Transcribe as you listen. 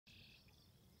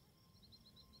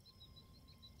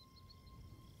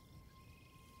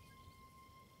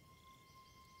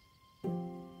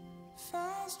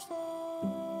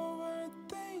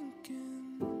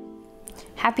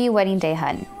Happy wedding day,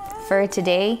 hun. For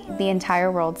today, the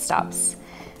entire world stops.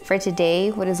 For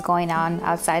today, what is going on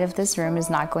outside of this room is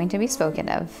not going to be spoken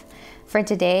of. For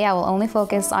today, I will only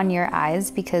focus on your eyes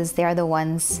because they are the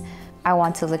ones I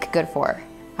want to look good for.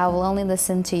 I will only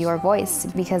listen to your voice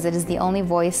because it is the only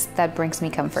voice that brings me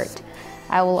comfort.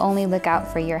 I will only look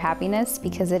out for your happiness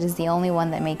because it is the only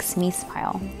one that makes me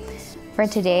smile. For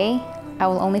today, I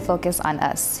will only focus on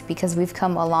us because we've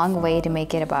come a long way to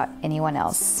make it about anyone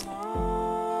else.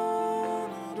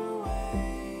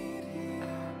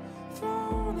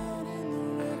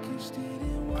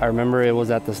 I remember it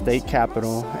was at the state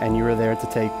capitol and you were there to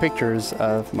take pictures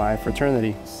of my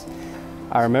fraternity.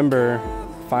 I remember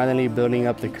finally building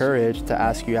up the courage to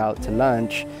ask you out to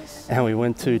lunch, and we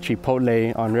went to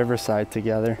Chipotle on Riverside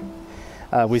together.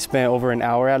 We spent over an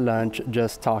hour at lunch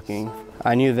just talking.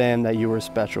 I knew then that you were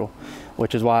special,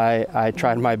 which is why I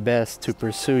tried my best to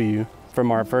pursue you.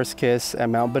 From our first kiss at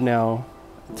Mount Bunnell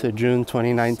to June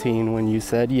 2019 when you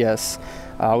said yes,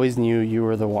 I always knew you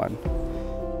were the one.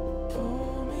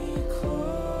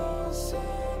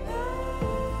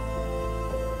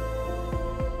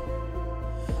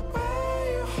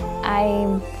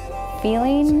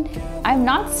 I'm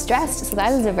not stressed, so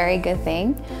that is a very good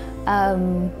thing.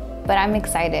 But I'm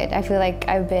excited. I feel like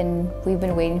we've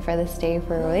been waiting for this day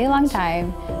for a really long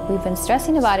time. We've been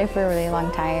stressing about it for a really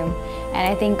long time, and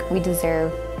I think we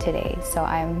deserve today. So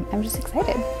I'm just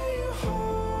excited.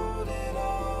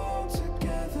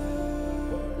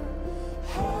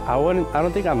 I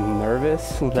don't think I'm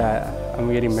nervous that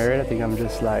I'm getting married. I think I'm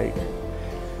just like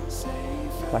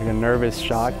a nervous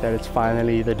shock that it's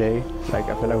finally the day. Like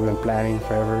I feel like we've been planning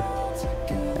forever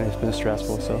and it's been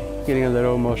stressful, so getting a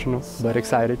little emotional, but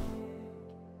excited.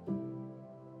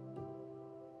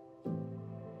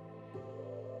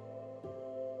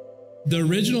 The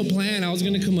original plan, I was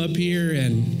gonna come up here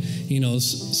and,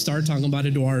 start talking about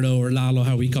Eduardo, or Lalo,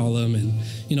 how we call him, and,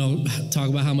 talk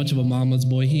about how much of a mama's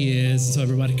boy he is, so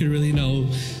everybody could really know.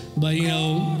 But,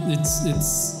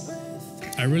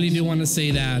 I really do want to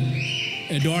say that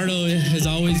Eduardo has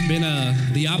always been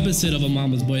the opposite of a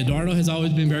mama's boy. Eduardo has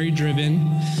always been very driven.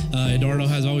 Eduardo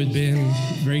has always been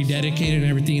very dedicated in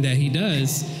everything that he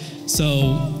does.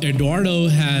 So Eduardo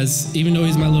has, even though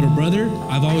he's my little brother,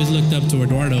 I've always looked up to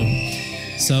Eduardo.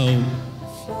 So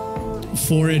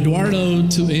for Eduardo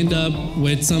to end up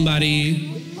with somebody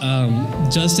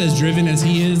just as driven as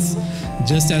he is,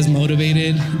 just as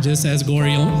motivated, just as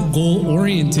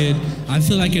goal-oriented, I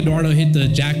feel like Eduardo hit the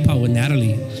jackpot with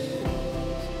Natalie.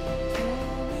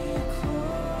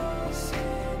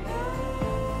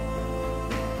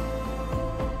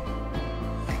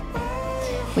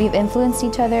 We've influenced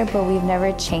each other, but we've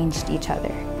never changed each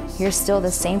other. You're still the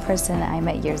same person I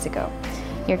met years ago.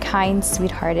 You're kind,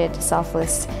 sweet-hearted,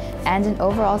 selfless, and an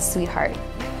overall sweetheart.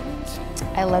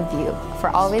 I love you for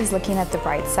always looking at the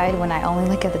bright side when I only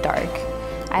look at the dark.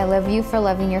 I love you for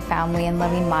loving your family and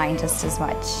loving mine just as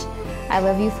much. I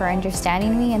love you for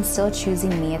understanding me and still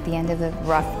choosing me at the end of the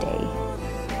rough day.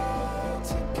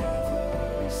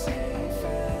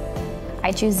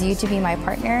 I choose you to be my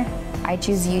partner. I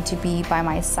choose you to be by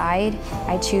my side.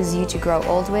 I choose you to grow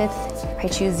old with. I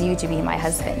choose you to be my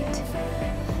husband.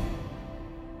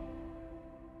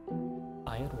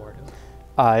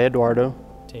 I, Eduardo.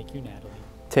 Take you, Natalie.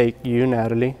 Take you,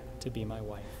 Natalie. To be my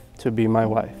wife. To be my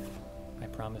wife. I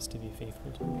promise to be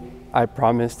faithful to you. I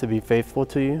promise to be faithful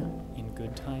to you. In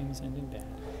good times and in bad.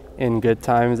 In good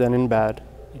times and in bad.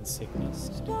 In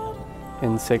sickness and in health.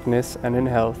 In sickness and in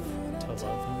health. To love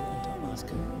you and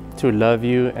to honor you. To love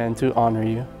you and to honor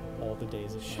you. All the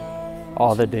days of my life.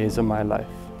 All the days of my life.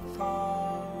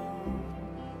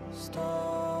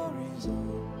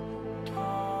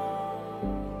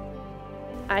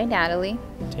 I, Natalie.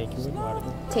 Take you,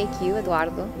 Eduardo. Take you,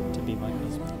 Eduardo. To be my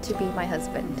husband. To be my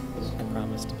husband. I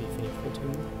promise to be faithful to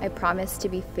you. I promise to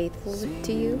be faithful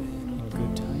to you. In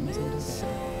good times and in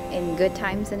bad. In good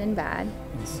times and in bad.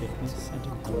 In sickness and in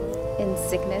health. In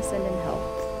sickness and in health.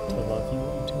 To love you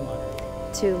and to honor you.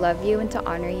 To love you and to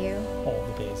honor you. All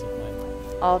the days of my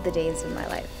life. All the days of my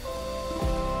life.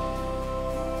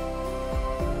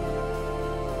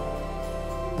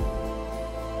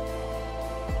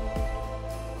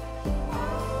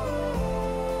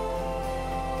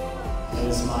 It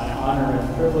is my honor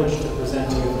and privilege to present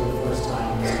to you for the first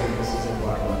time Mr. and Mrs.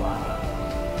 Eduardo Lana.